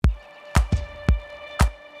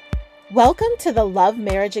Welcome to the Love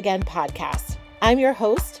Marriage Again podcast. I'm your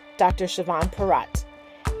host, Dr. Siobhan Parat.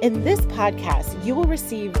 In this podcast, you will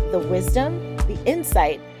receive the wisdom, the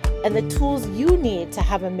insight, and the tools you need to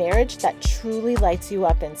have a marriage that truly lights you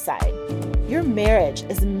up inside. Your marriage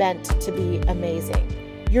is meant to be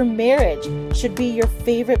amazing. Your marriage should be your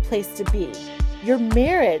favorite place to be. Your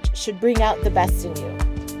marriage should bring out the best in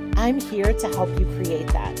you. I'm here to help you create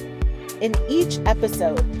that. In each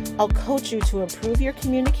episode, I'll coach you to improve your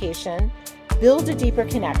communication, build a deeper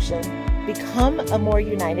connection, become a more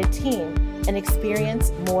united team, and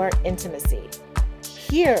experience more intimacy.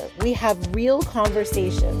 Here, we have real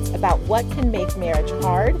conversations about what can make marriage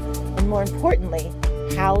hard, and more importantly,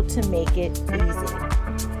 how to make it easy.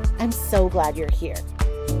 I'm so glad you're here.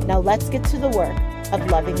 Now let's get to the work of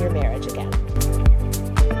loving your marriage again.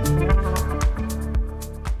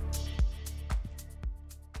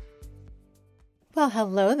 Well,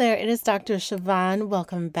 hello there. It is Dr. Siobhan.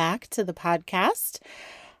 Welcome back to the podcast.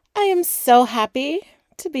 I am so happy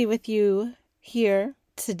to be with you here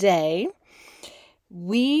today.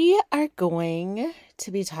 We are going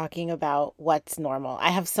to be talking about what's normal.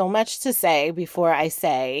 I have so much to say before I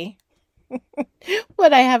say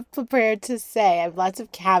what I have prepared to say. I have lots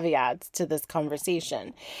of caveats to this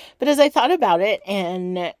conversation. But as I thought about it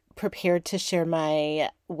and prepared to share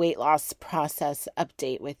my weight loss process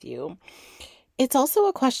update with you, it's also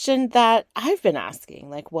a question that I've been asking,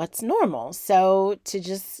 like, what's normal? So to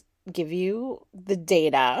just give you the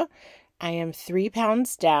data, I am 3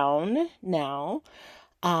 pounds down now.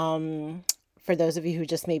 For those of you who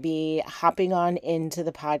just may be hopping on into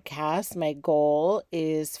the podcast, my goal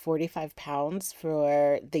is 45 pounds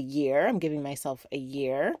for the year. I'm giving myself a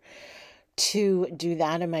year to do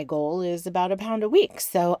that, and my goal is about a pound a week.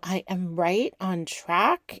 So I am right on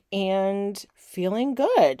track and feeling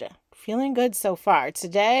good. Feeling good so far.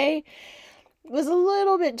 Today was a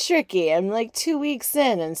little bit tricky. I'm like 2 weeks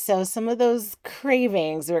in, and so some of those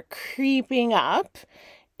cravings are creeping up,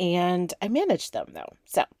 and I managed them though.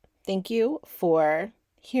 So thank you for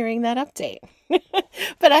hearing that update.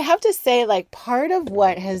 But I have to say, like, part of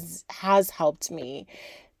what has helped me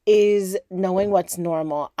is knowing what's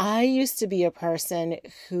normal. I used to be a person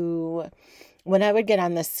who, when I would get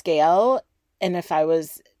on the scale, and if I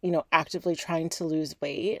was, actively trying to lose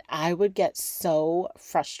weight, I would get so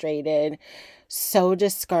frustrated, so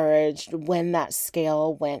discouraged when that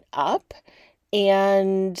scale went up.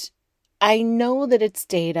 And I know that it's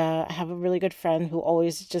data. I have a really good friend who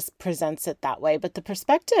always just presents it that way. But the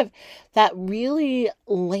perspective that really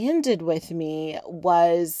landed with me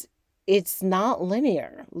was, it's not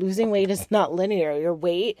linear. Losing weight is not linear. Your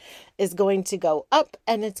weight is going to go up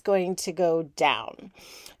and it's going to go down.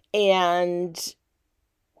 And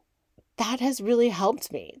that has really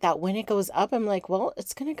helped me, that when it goes up, I'm like, well,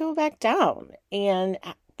 it's going to go back down. And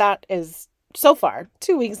that is so far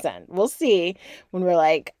 2 weeks in. We'll see when we're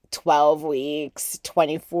like 12 weeks,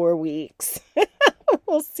 24 weeks.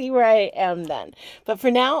 We'll see where I am then. But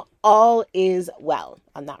for now, all is well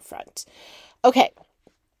on that front. Okay.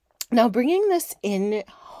 Now, bringing this in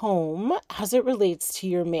home as it relates to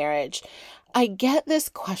your marriage, I get this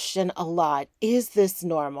question a lot. Is this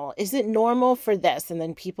normal? Is it normal for this? And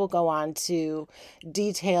then people go on to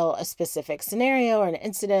detail a specific scenario or an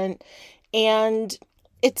incident. And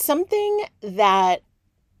it's something that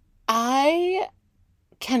I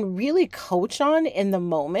can really coach on in the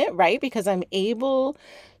moment, right? Because I'm able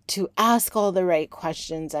to ask all the right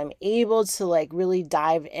questions. I'm able to really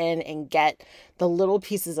dive in and get the little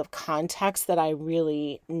pieces of context that I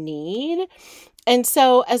really need. And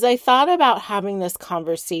so as I thought about having this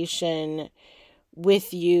conversation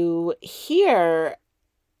with you here,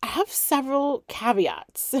 I have several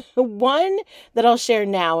caveats. One that I'll share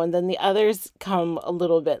now, and then the others come a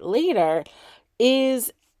little bit later,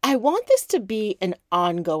 is I want this to be an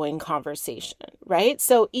ongoing conversation, right?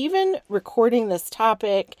 So even recording this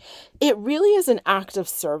topic, it really is an act of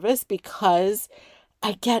service because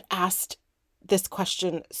I get asked this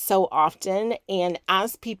question so often. And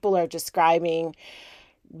as people are describing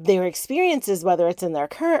their experiences, whether it's in their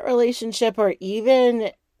current relationship or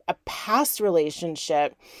even a past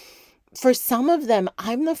relationship, for some of them,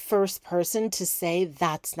 I'm the first person to say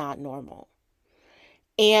that's not normal.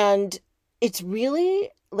 And it's really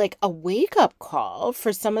like a wake-up call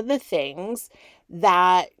for some of the things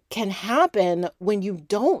that can happen when you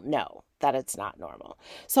don't know that it's not normal.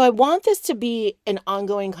 So I want this to be an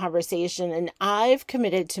ongoing conversation, and I've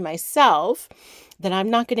committed to myself that I'm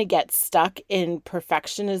not going to get stuck in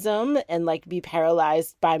perfectionism and be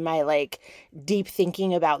paralyzed by my deep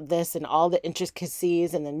thinking about this and all the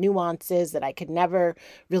intricacies and the nuances that I could never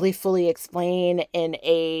really fully explain in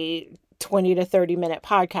a 20 to 30 minute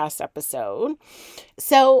podcast episode.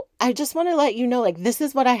 So I just want to let you know, like, this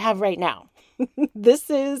is what I have right now.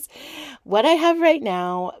 This is what I have right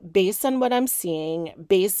now, based on what I'm seeing,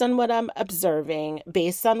 based on what I'm observing,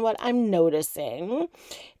 based on what I'm noticing.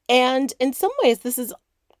 And in some ways, this is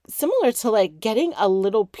similar to like getting a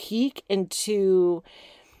little peek into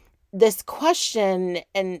this question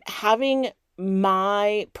and having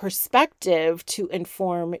my perspective to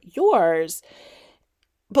inform yours.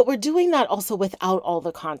 But we're doing that also without all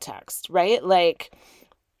the context, right? Like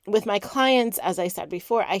with my clients, as I said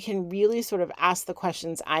before, I can really sort of ask the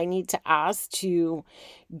questions I need to ask to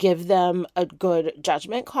give them a good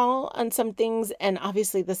judgment call on some things. And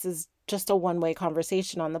obviously, this is just a one-way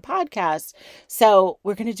conversation on the podcast. So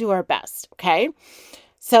we're going to do our best, okay?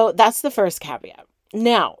 So that's the first caveat.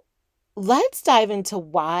 Now, let's dive into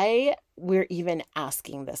why we're even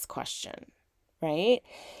asking this question, right?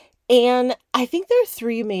 And I think there are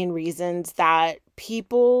three main reasons that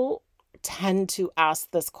people tend to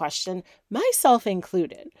ask this question, myself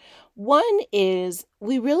included. One is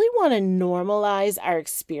we really want to normalize our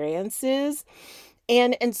experiences.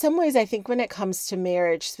 And in some ways, I think when it comes to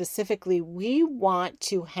marriage specifically, we want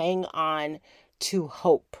to hang on to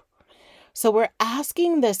hope. So we're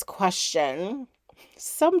asking this question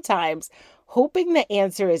sometimes hoping the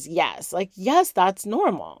answer is yes. Like, yes, that's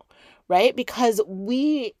normal, right? Because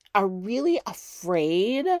we are really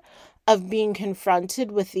afraid of being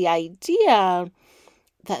confronted with the idea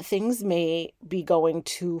that things may be going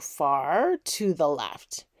too far to the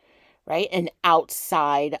left, right? And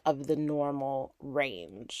outside of the normal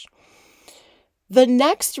range. The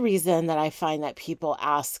next reason that I find that people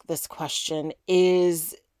ask this question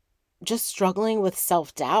is just struggling with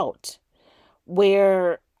self-doubt,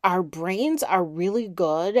 where our brains are really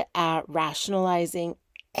good at rationalizing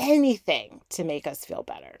anything to make us feel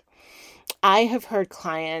better. I have heard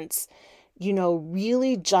clients,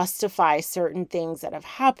 really justify certain things that have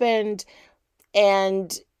happened.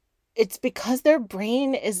 And it's because their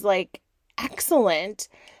brain is like excellent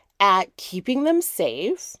at keeping them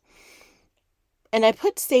safe. And I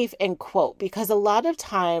put safe in quote because a lot of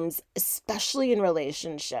times, especially in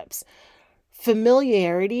relationships,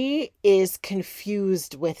 familiarity is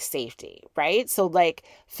confused with safety, right? So like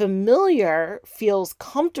familiar feels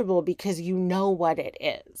comfortable because you know what it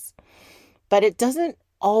is, but it doesn't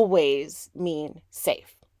always mean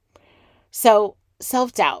safe. So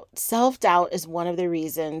self-doubt is one of the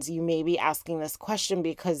reasons you may be asking this question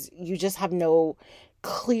because you just have no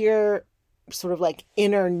clear sort of like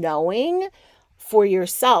inner knowing for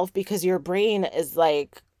yourself because your brain is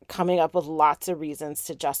like coming up with lots of reasons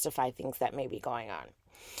to justify things that may be going on.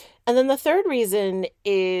 And then the third reason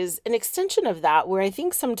is an extension of that, where I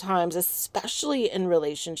think sometimes, especially in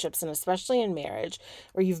relationships and especially in marriage,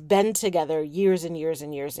 where you've been together years and years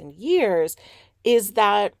and years and years, is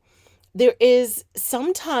that there is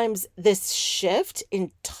sometimes this shift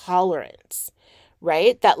in tolerance,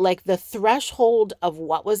 right? That like the threshold of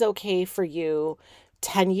what was okay for you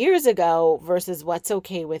 10 years ago versus what's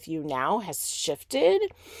okay with you now has shifted.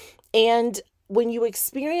 And when you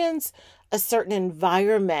experience a certain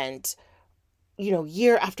environment,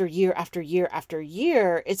 year after year after year after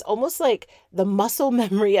year, it's almost like the muscle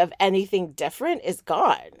memory of anything different is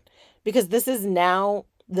gone because this is now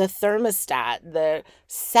the thermostat, the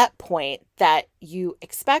set point that you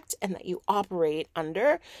expect and that you operate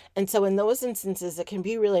under. And so in those instances, it can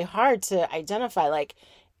be really hard to identify, like,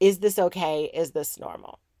 is this okay? Is this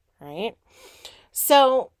normal? Right?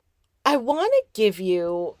 So I want to give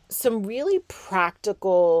you some really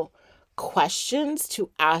practical questions to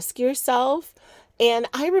ask yourself. And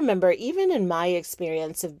I remember even in my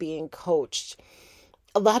experience of being coached,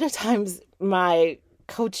 a lot of times my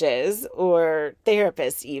coaches or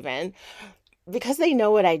therapists even, because they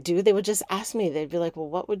know what I do, they would just ask me, they'd be like, well,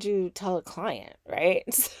 what would you tell a client? Right?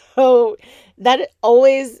 So that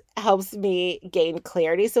always helps me gain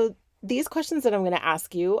clarity. So these questions that I'm going to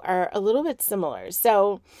ask you are a little bit similar.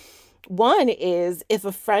 So one is, if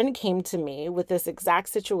a friend came to me with this exact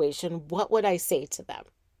situation, what would I say to them?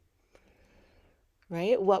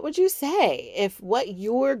 Right? What would you say if what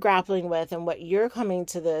you're grappling with and what you're coming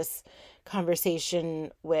to this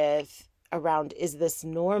conversation with around, is this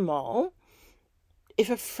normal? If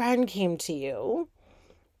a friend came to you,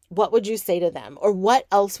 what would you say to them? Or what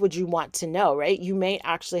else would you want to know, right? You may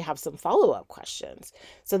actually have some follow-up questions.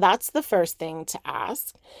 So that's the first thing to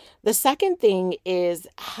ask. The second thing is,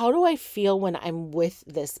 how do I feel when I'm with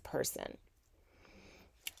this person?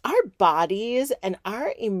 Our bodies and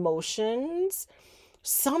our emotions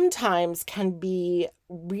sometimes can be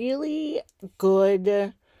really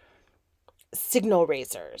good signal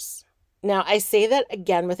raisers, Now, I say that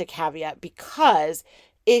again with a caveat because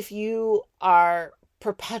if you are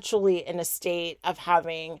perpetually in a state of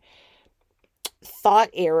having thought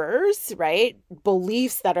errors, right?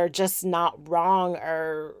 Beliefs that are just not wrong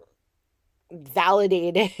or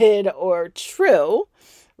validated or true,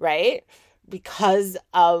 right? Because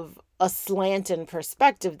of a slant in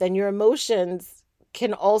perspective, then your emotions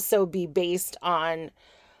can also be based on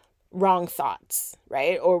wrong thoughts,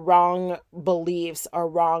 right? Or wrong beliefs or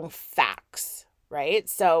wrong facts, right?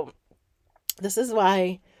 So this is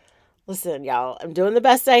why, listen, y'all, I'm doing the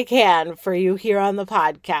best I can for you here on the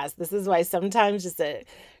podcast. This is why sometimes just a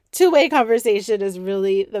two-way conversation is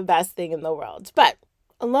really the best thing in the world. But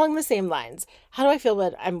along the same lines, how do I feel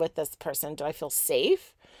when I'm with this person? Do I feel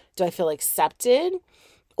safe? Do I feel accepted?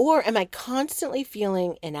 Or am I constantly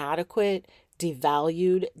feeling inadequate,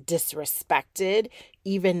 devalued, disrespected,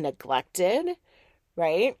 even neglected?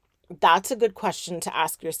 Right? That's a good question to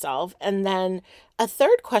ask yourself. And then a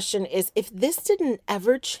third question is, if this didn't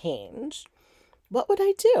ever change, what would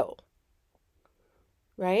I do?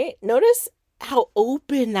 Right? Notice how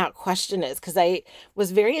open that question is, because I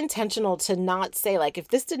was very intentional to not say, like, if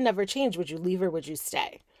this didn't ever change, would you leave or would you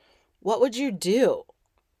stay? What would you do?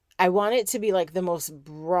 I want it to be like the most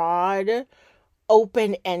broad,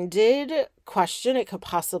 open-ended question it could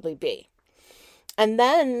possibly be. And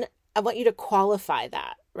then I want you to qualify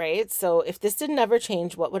that, right? So if this didn't ever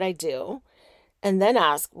change, what would I do? And then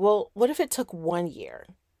ask, well, what if it took 1 year?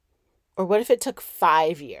 Or what if it took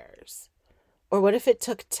 5 years? Or what if it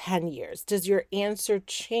took 10 years? Does your answer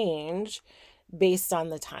change based on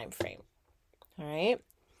the time frame? All right.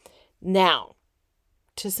 Now,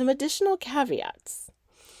 to some additional caveats.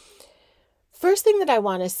 First thing that I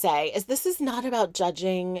want to say is this is not about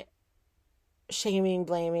judging, shaming,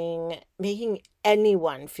 blaming, making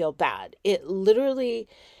anyone feel bad. It literally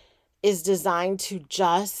is designed to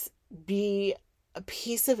just be a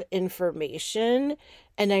piece of information.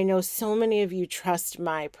 And I know so many of you trust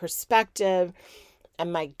my perspective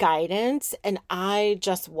and my guidance, and I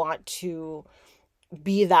just want to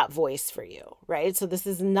be that voice for you, right? So this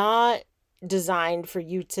is not designed for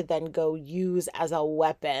you to then go use as a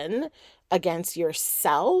weapon against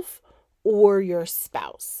yourself or your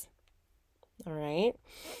spouse. All right.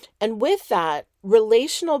 And with that,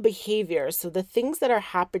 relational behavior, so the things that are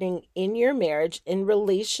happening in your marriage, in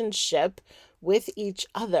relationship with each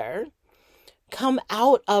other, come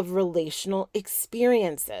out of relational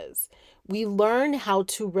experiences. We learn how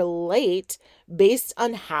to relate based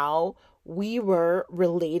on how we were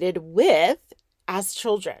related with as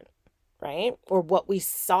children, right? Or what we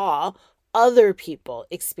saw other people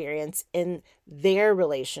experience in their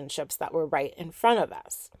relationships that were right in front of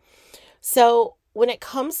us. So when it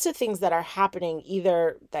comes to things that are happening,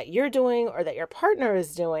 either that you're doing or that your partner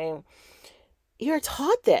is doing, you're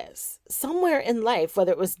taught this somewhere in life,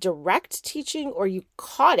 whether it was direct teaching or you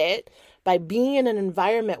caught it by being in an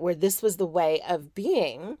environment where this was the way of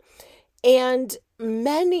being. And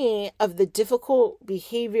many of the difficult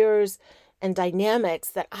behaviors and dynamics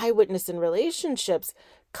that I witness in relationships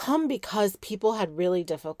come because people had really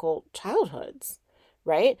difficult childhoods,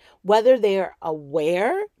 right? Whether they are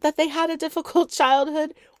aware that they had a difficult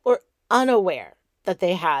childhood or unaware that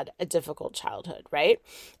they had a difficult childhood, right?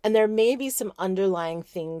 And there may be some underlying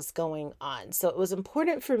things going on. So it was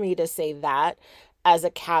important for me to say that as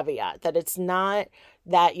a caveat, that it's not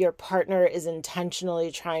that your partner is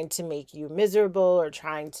intentionally trying to make you miserable or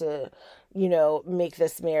trying to, make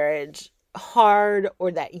this marriage hard,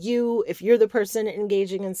 or that if you're the person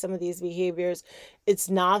engaging in some of these behaviors, it's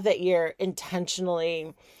not that you're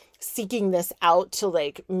intentionally seeking this out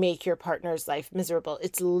to make your partner's life miserable.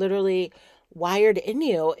 It's literally wired in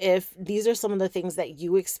you if these are some of the things that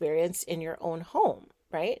you experienced in your own home,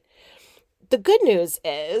 right? The good news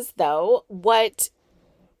is, though, what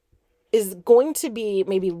is going to be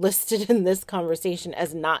maybe listed in this conversation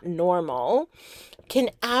as not normal can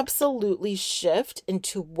absolutely shift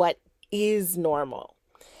into what is normal.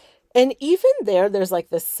 And even there's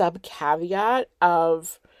this sub caveat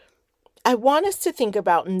of, I want us to think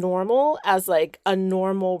about normal as a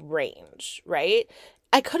normal range, right?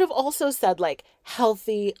 I could have also said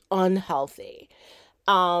healthy, unhealthy,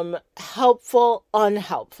 helpful,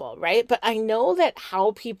 unhelpful, right? But I know that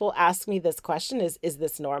how people ask me this question is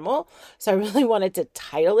this normal? So I really wanted to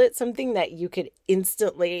title it something that you could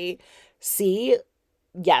instantly see.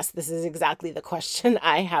 Yes, this is exactly the question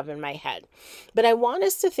I have in my head. But I want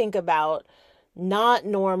us to think about not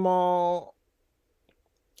normal.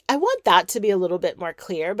 I want that to be a little bit more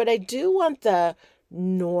clear, but I do want the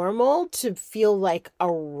normal to feel like a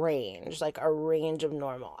range of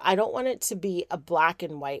normal. I don't want it to be a black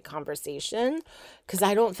and white conversation because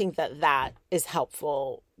I don't think that that is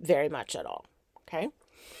helpful very much at all. Okay.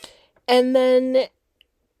 And then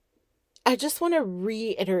I just want to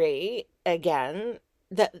reiterate again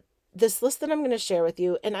that this list that I'm going to share with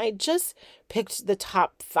you, and I just picked the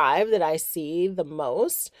top 5 that I see the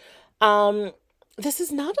most. This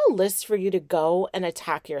is not a list for you to go and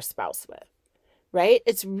attack your spouse with, right?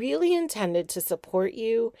 It's really intended to support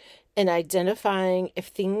you in identifying if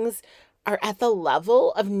things are at the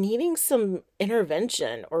level of needing some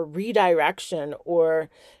intervention or redirection or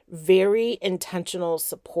very intentional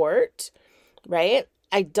support, right?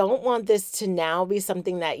 I don't want this to now be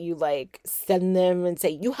something that you like send them and say,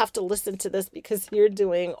 you have to listen to this because you're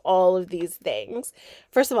doing all of these things.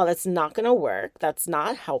 First of all, that's not going to work. That's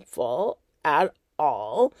not helpful at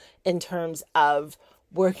all in terms of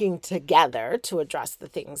working together to address the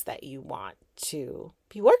things that you want to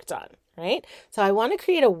be worked on, right? So I want to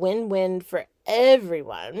create a win-win for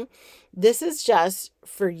everyone. This is just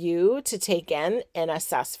for you to take in and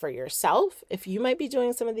assess for yourself if you might be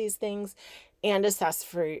doing some of these things, and assess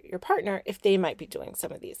for your partner if they might be doing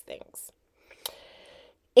some of these things.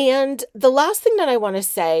 And the last thing that I want to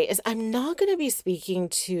say is I'm not going to be speaking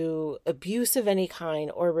to abuse of any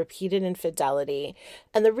kind or repeated infidelity.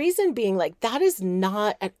 And the reason being, like, that is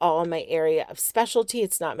not at all my area of specialty.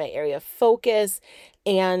 It's not my area of focus.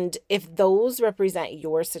 And if those represent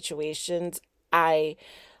your situations, I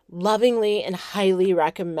lovingly and highly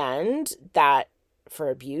recommend that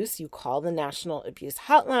for abuse, you call the National Abuse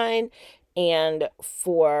Hotline. And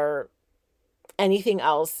for anything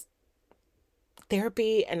else,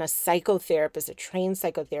 therapy and a psychotherapist, a trained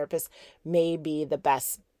psychotherapist, may be the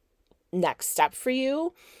best next step for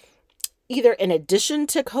you, either in addition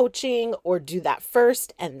to coaching or do that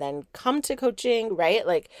first and then come to coaching, right?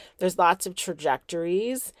 Like there's lots of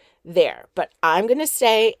trajectories there, but I'm going to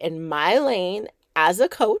stay in my lane as a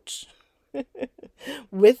coach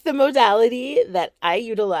with the modality that I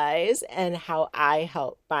utilize and how I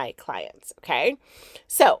help my clients. Okay.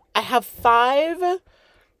 So I have 5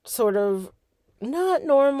 sort of not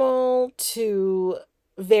normal to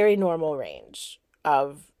very normal range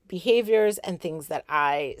of behaviors and things that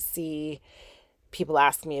I see people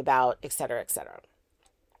ask me about, et cetera, et cetera.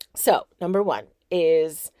 So number 1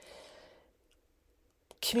 is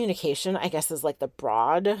communication, I guess, is like the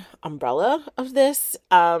broad umbrella of this.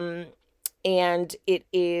 And it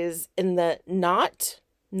is in the not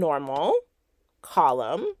normal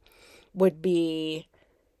column would be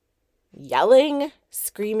yelling,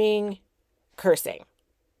 screaming, cursing,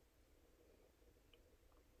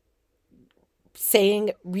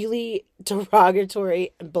 saying really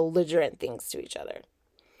derogatory and belligerent things to each other,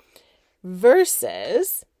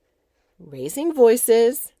 versus raising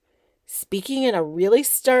voices, speaking in a really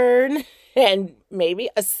stern and maybe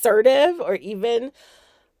assertive or even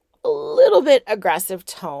a little bit aggressive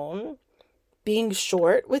tone, being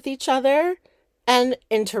short with each other and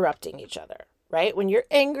interrupting each other, right? When you're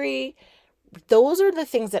angry, those are the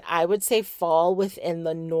things that I would say fall within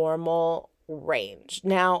the normal range.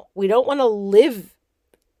 Now, we don't want to live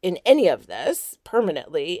in any of this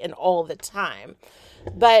permanently and all the time,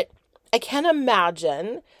 but I can't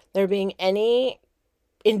imagine there being any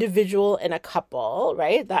individual in a couple,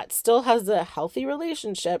 right, that still has a healthy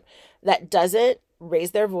relationship that doesn't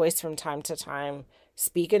raise their voice from time to time,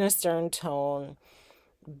 speak in a stern tone,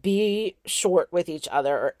 be short with each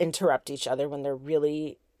other or interrupt each other when they're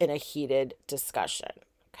really in a heated discussion.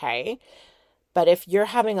 Okay. But if you're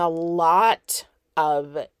having a lot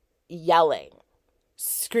of yelling,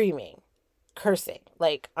 screaming, cursing,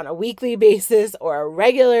 like on a weekly basis or a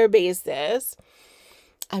regular basis,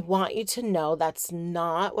 I want you to know that's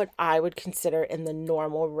not what I would consider in the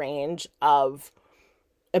normal range of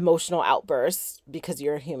emotional outbursts because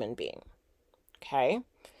you're a human being. Okay.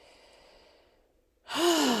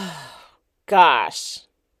 Gosh,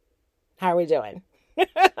 how are we doing?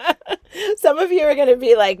 Some of you are going to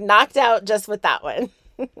be like knocked out just with that one,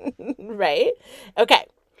 right? Okay.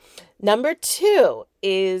 Number 2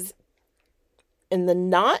 is in the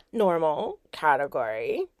not normal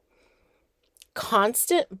category,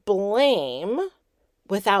 constant blame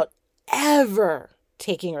without ever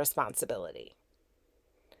taking responsibility,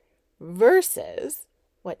 versus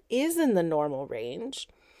what is in the normal range,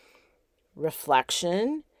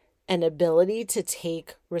 reflection and ability to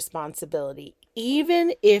take responsibility,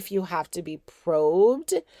 even if you have to be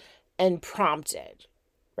probed and prompted,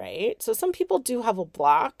 right? So some people do have a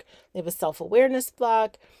block. They have a self-awareness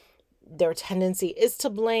block. Their tendency is to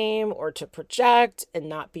blame or to project and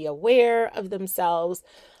not be aware of themselves.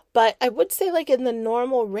 But I would say like in the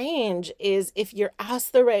normal range is if you're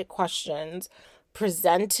asked the right questions,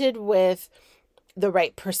 presented with the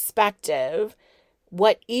right perspective,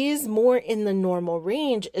 what is more in the normal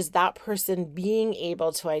range is that person being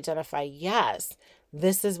able to identify, yes,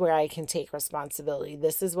 this is where I can take responsibility.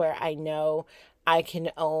 This is where I know I can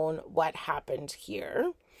own what happened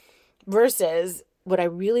here. Versus what I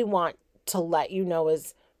really want to let you know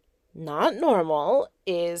is not normal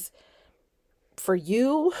is for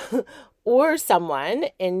you or someone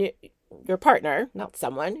in your partner, not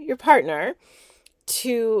someone, your partner,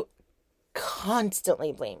 to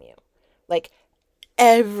constantly blame you. Like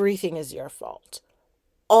everything is your fault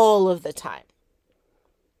all of the time.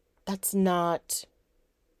 That's not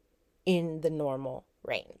in the normal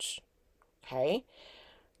range. Okay.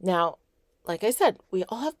 Now, like I said, we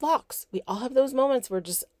all have blocks. We all have those moments we're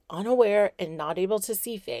just unaware and not able to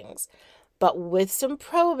see things. But with some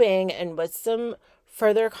probing and with some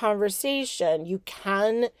further conversation, you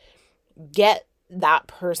can get that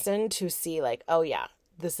person to see like, oh yeah,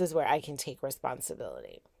 this is where I can take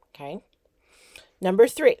responsibility. Okay. Number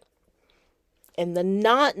 3, in the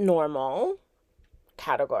not normal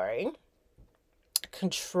category,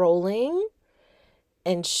 controlling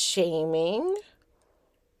and shaming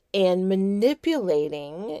and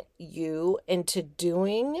manipulating you into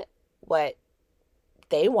doing what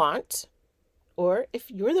they want. Or if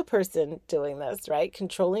you're the person doing this, right?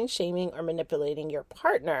 Controlling, shaming, or manipulating your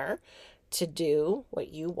partner to do what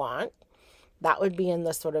you want. That would be in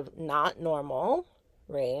the sort of not normal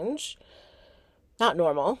range. Not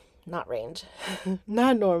normal, not range.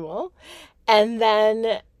 Not normal. And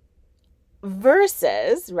then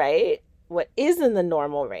versus, right? What is in the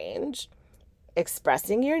normal range,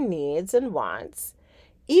 expressing your needs and wants,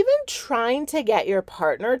 even trying to get your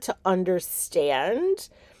partner to understand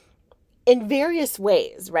in various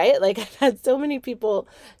ways, right? Like I've had so many people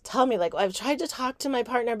tell me like, well, I've tried to talk to my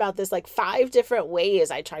partner about this like 5 different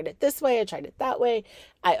ways. I tried it this way. I tried it that way.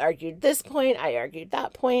 I argued this point. I argued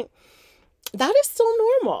that point. That is still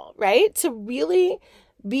normal, right? To really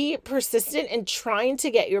be persistent in trying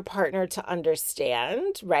to get your partner to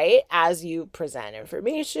understand, right? As you present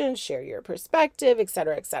information, share your perspective, et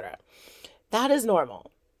cetera, et cetera. That is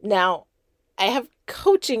normal. Now, I have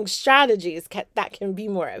coaching strategies that can be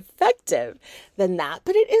more effective than that,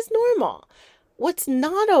 but it is normal. What's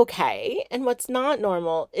not okay and what's not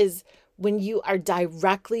normal is when you are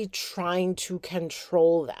directly trying to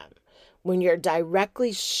control them, when you're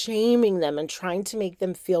directly shaming them and trying to make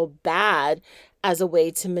them feel bad as a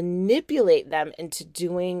way to manipulate them into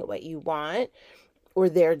doing what you want, or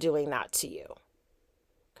they're doing that to you.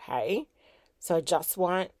 Okay? So I just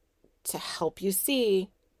want to help you see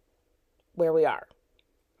where we are.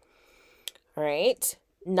 All right.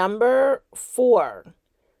 Number 4,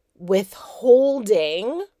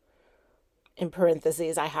 withholding, in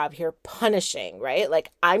parentheses, I have here punishing, right? Like,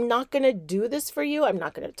 I'm not going to do this for you. I'm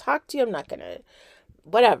not going to talk to you. I'm not going to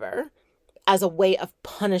whatever, as a way of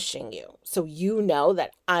punishing you. So you know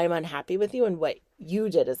that I'm unhappy with you and what you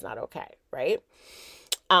did is not okay, right?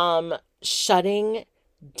 Shutting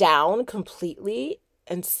down completely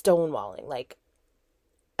and stonewalling, like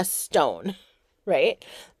a stone, right?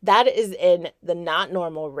 That is in the not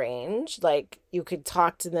normal range. Like you could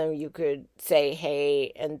talk to them, you could say,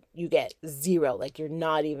 hey, and you get 0, like you're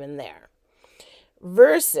not even there.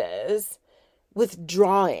 Versus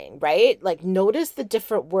withdrawing, right? Like notice the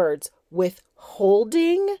different words,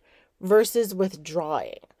 withholding versus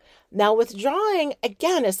withdrawing. Now, withdrawing,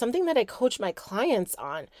 again, is something that I coach my clients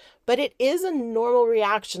on, but it is a normal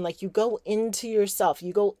reaction. Like you go into yourself,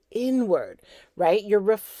 you go inward, right? You're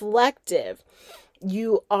reflective.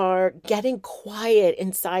 You are getting quiet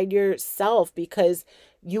inside yourself because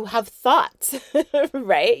you have thoughts,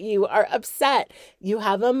 right? You are upset. You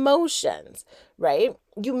have emotions, right?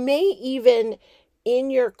 You may even, in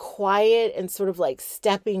your quiet and sort of like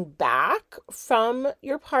stepping back from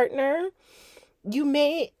your partner, you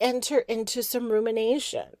may enter into some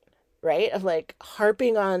rumination, right? Of like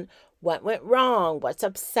harping on what went wrong, what's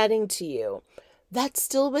upsetting to you. That's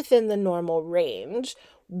still within the normal range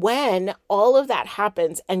when all of that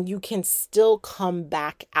happens and you can still come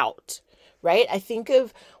back out, right? I think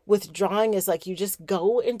of withdrawing as like you just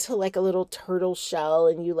go into like a little turtle shell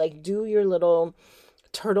and you like do your little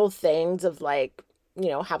turtle things of like, you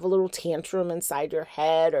know, have a little tantrum inside your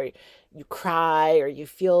head, or you cry, or you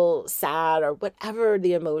feel sad, or whatever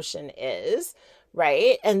the emotion is,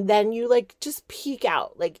 right? And then you like just peek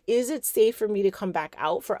out. Like, is it safe for me to come back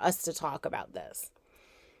out for us to talk about this?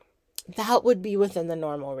 That would be within the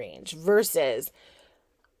normal range versus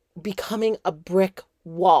becoming a brick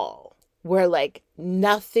wall, where like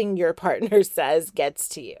nothing your partner says gets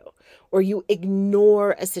to you, or you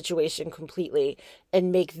ignore a situation completely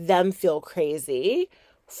and make them feel crazy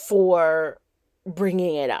for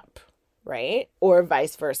bringing it up, right? Or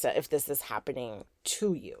vice versa if this is happening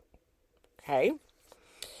to you. Okay.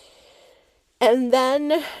 And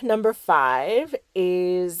then number 5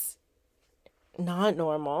 is not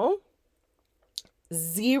normal.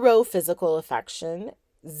 0 physical affection,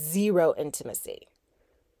 0 intimacy.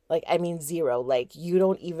 Like, I mean, 0. Like, you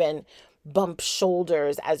don't even bump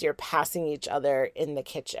shoulders as you're passing each other in the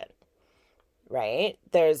kitchen, right?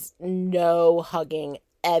 There's no hugging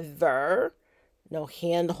ever, no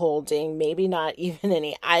hand holding, maybe not even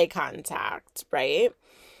any eye contact, right?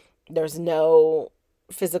 There's no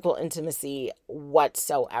physical intimacy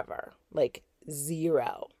whatsoever, like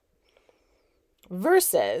 0.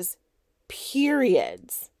 Versus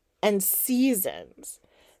periods and seasons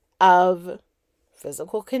of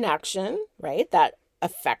physical connection, right? That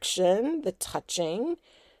affection, the touching,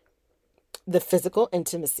 the physical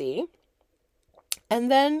intimacy,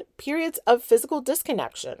 and then periods of physical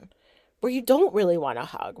disconnection where you don't really want to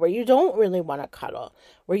hug, where you don't really want to cuddle,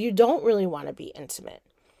 where you don't really want to be intimate.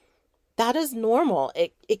 That is normal.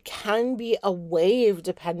 It can be a wave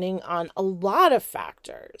depending on a lot of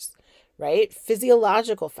factors, right?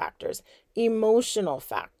 Physiological factors, emotional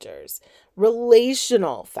factors,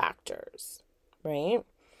 relational factors, right?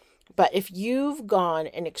 But if you've gone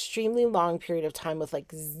an extremely long period of time with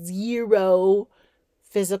like 0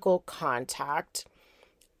 physical contact,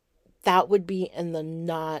 that would be in the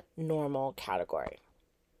not normal category.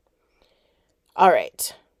 All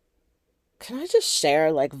right. Can I just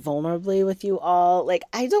share like vulnerably with you all? Like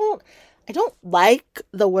I don't like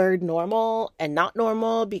the word normal and not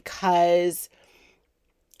normal because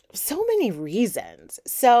so many reasons.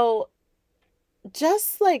 So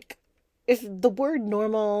just like if the word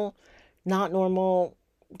normal, not normal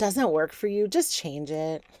doesn't work for you, just change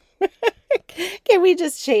it. Can we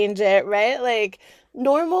just change it, right? Like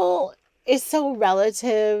normal is so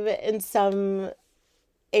relative in some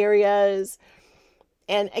areas.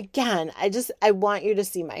 And again, I want you to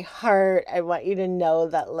see my heart. I want you to know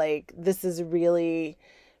that like this is really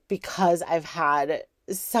because I've had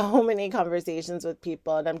so many conversations with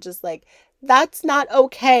people and I'm just like, that's not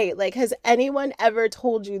okay. Like, has anyone ever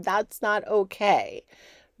told you that's not okay?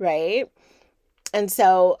 Right? And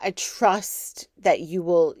so I trust that you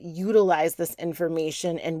will utilize this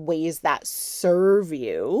information in ways that serve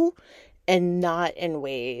you and not in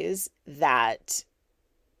ways that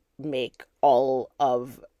make all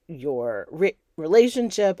of your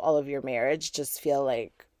relationship, all of your marriage just feel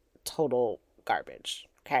like total garbage.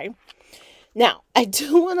 Okay. Now, I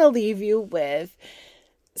do want to leave you with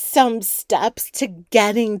some steps to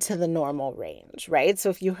getting to the normal range, right? So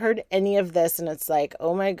if you heard any of this and it's like,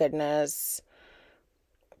 oh my goodness,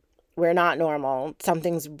 we're not normal,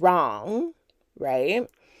 something's wrong, right?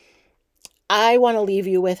 I want to leave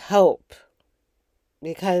you with hope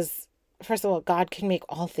because, first of all, God can make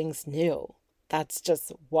all things new. That's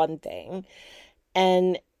just one thing.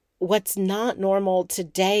 And what's not normal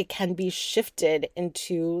today can be shifted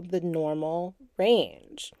into the normal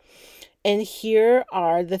range. And here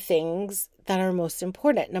are the things that are most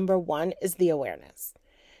important. Number 1 is the awareness.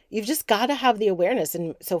 You've just got to have the awareness.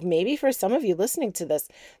 And so maybe for some of you listening to this,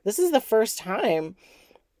 this is the first time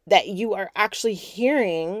that you are actually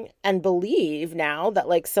hearing and believe now that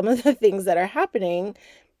like some of the things that are happening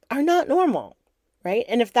are not normal, right?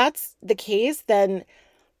 And if that's the case, then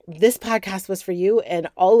this podcast was for you and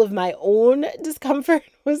all of my own discomfort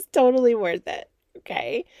was totally worth it.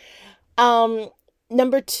 Okay.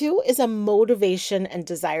 Number 2 is a motivation and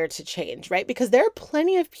desire to change, right? Because there are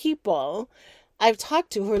plenty of people I've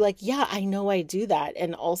talked to who are like, yeah, I know I do that.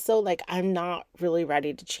 And also like, I'm not really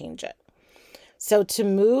ready to change it. So to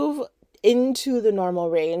move into the normal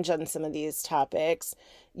range on some of these topics,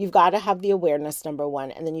 you've got to have the awareness, number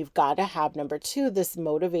 1. And then you've got to have number 2, this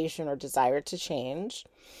motivation or desire to change.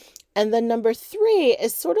 And then number 3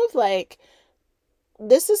 is sort of like,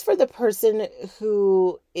 this is for the person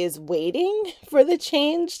who is waiting for the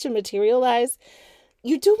change to materialize.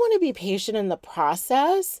 You do want to be patient in the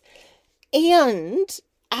process and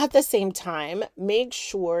at the same time, make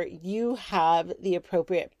sure you have the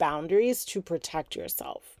appropriate boundaries to protect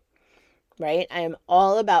yourself, right? I am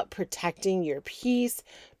all about protecting your peace,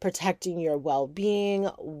 protecting your well-being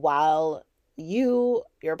while you,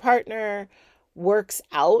 your partner, works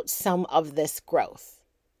out some of this growth,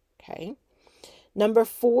 okay? Number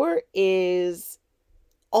 4 is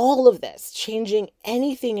all of this, changing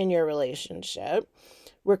anything in your relationship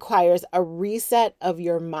requires a reset of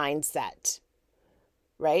your mindset,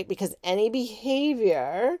 right? Because any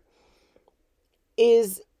behavior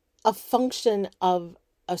is a function of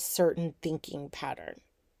a certain thinking pattern,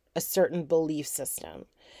 a certain belief system.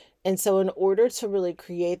 And so, in order to really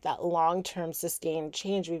create that long-term sustained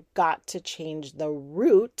change, we've got to change the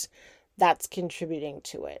root that's contributing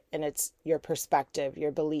to it. And it's your perspective,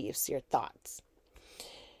 your beliefs, your thoughts.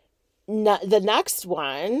 The next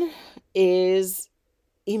one is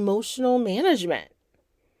emotional management,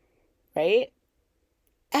 right?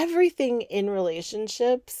 Everything in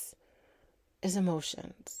relationships is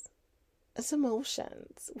emotions. It's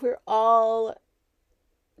emotions. We're all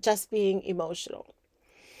just being emotional.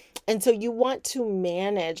 And so you want to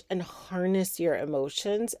manage and harness your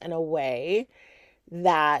emotions in a way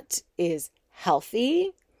that is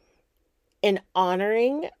healthy and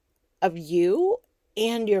honoring of you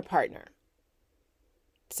and your partner.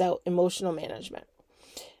 So emotional management.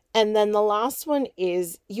 And then the last one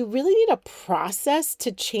is you really need a process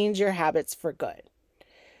to change your habits for good.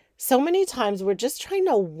 So many times we're just trying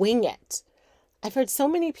to wing it. I've heard so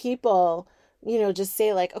many people, just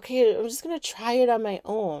say like, okay, I'm just going to try it on my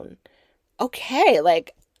own. Okay,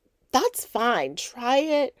 like that's fine. Try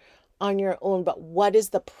it on your own, but what is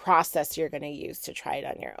the process you're going to use to try it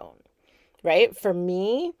on your own? Right? For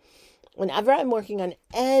me, whenever I'm working on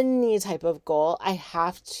any type of goal, I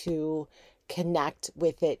have to connect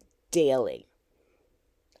with it daily.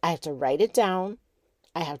 I have to write it down.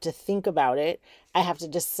 I have to think about it. I have to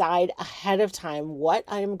decide ahead of time what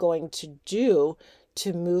I'm going to do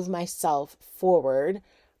to move myself forward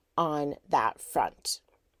on that front.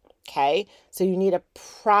 Okay? So you need a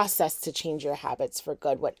process to change your habits for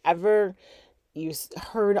good. Whatever you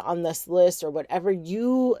heard on this list or whatever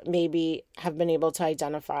you maybe have been able to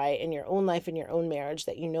identify in your own life, in your own marriage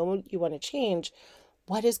that you know you want to change,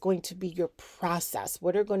 what is going to be your process?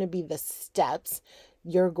 What are going to be the steps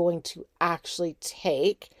you're going to actually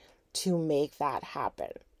take to make that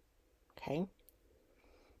happen? Okay.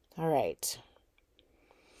 All right.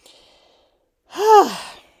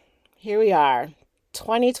 Here we are.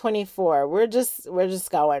 2024. We're just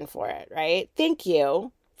going for it, right? Thank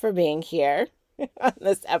you for being here on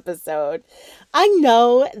this episode. I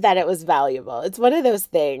know that it was valuable. It's one of those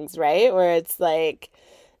things, right? Where it's like,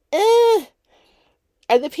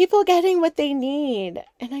 are the people getting what they need?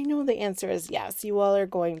 And I know the answer is yes. You all are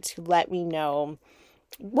going to let me know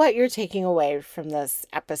what you're taking away from this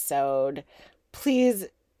episode. Please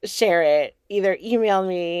share it. Either email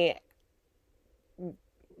me,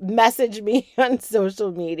 message me on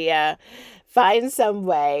social media, find some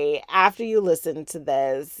way after you listen to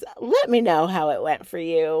this. Let me know how it went for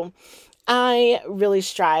you. I really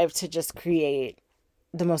strive to just create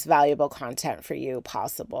the most valuable content for you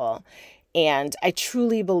possible. And I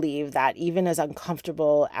truly believe that even as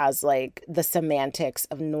uncomfortable as like the semantics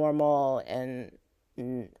of normal and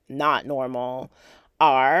not normal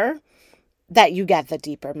are, that you get the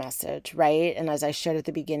deeper message, right? And as I shared at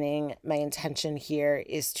the beginning, my intention here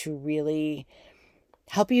is to really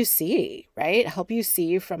help you see, right? Help you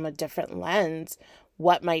see from a different lens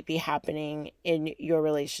what might be happening in your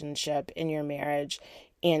relationship, in your marriage,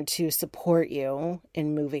 and to support you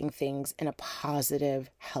in moving things in a positive,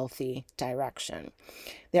 healthy direction.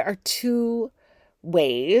 There are two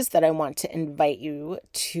ways that I want to invite you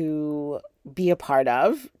to be a part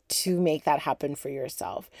of to make that happen for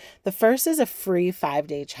yourself. The first is a free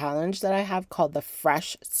 5-day challenge that I have called the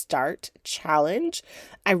Fresh Start Challenge.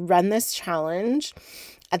 I run this challenge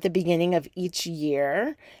at the beginning of each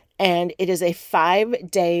year, and it is a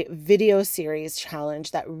 5-day video series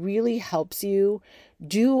challenge that really helps you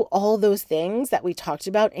do all those things that we talked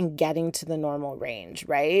about in getting to the normal range,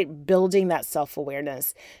 right? Building that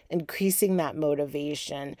self-awareness, increasing that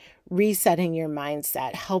motivation, resetting your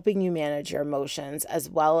mindset, helping you manage your emotions, as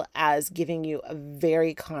well as giving you a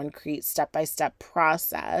very concrete step-by-step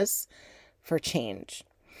process for change.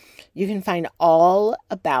 You can find all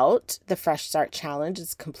about the Fresh Start Challenge.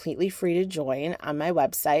 It's completely free to join on my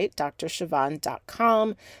website,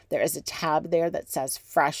 drsiobhan.com. There is a tab there that says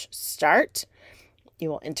Fresh Start. You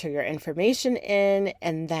will enter your information in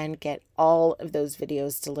and then get all of those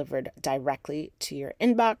videos delivered directly to your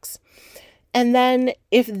inbox. And then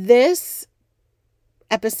if this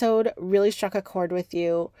episode really struck a chord with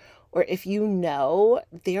you, or if you know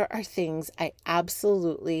there are things I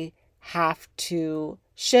absolutely have to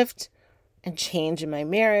shift and change in my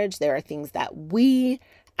marriage, there are things that we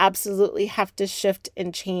absolutely have to shift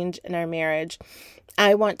and change in our marriage,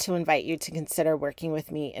 I want to invite you to consider working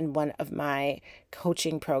with me in one of my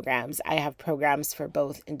coaching programs. I have programs for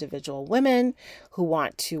both individual women who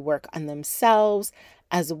want to work on themselves,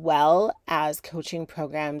 as well as coaching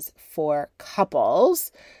programs for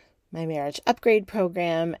couples my marriage upgrade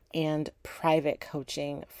program, and private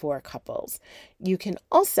coaching for couples. You can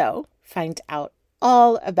also find out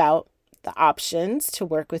all about the options to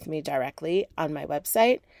work with me directly on my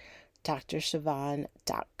website, drshivan.com.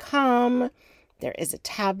 There is a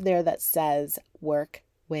tab there that says Work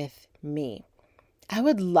with Me. I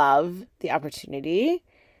would love the opportunity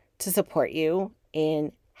to support you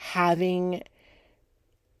in having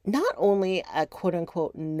not only a quote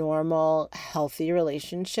unquote normal, healthy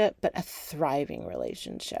relationship, but a thriving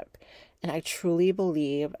relationship. And I truly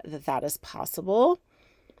believe that that is possible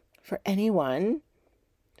for anyone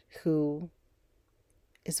who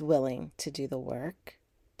is willing to do the work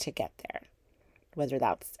to get there, whether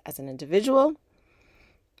that's as an individual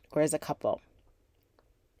or as a couple.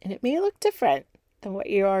 And it may look different than what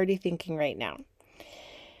you're already thinking right now.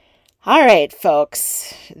 All right,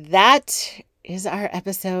 folks, that is our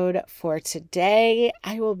episode for today.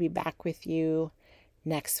 I will be back with you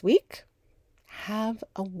next week. Have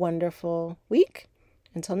a wonderful week.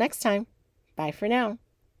 Until next time, bye for now.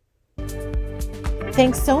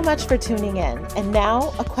 Thanks so much for tuning in. And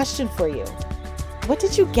now a question for you. What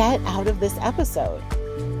did you get out of this episode?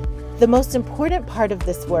 The most important part of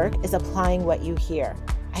this work is applying what you hear.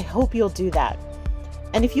 I hope you'll do that.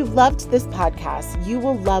 And if you loved this podcast, you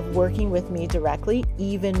will love working with me directly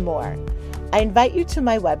even more. I invite you to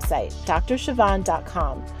my website,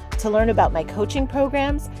 drshivan.com, to learn about my coaching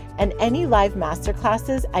programs and any live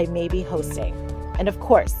masterclasses I may be hosting. And of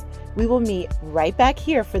course, we will meet right back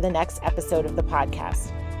here for the next episode of the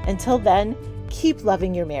podcast. Until then, keep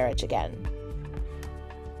loving your marriage again.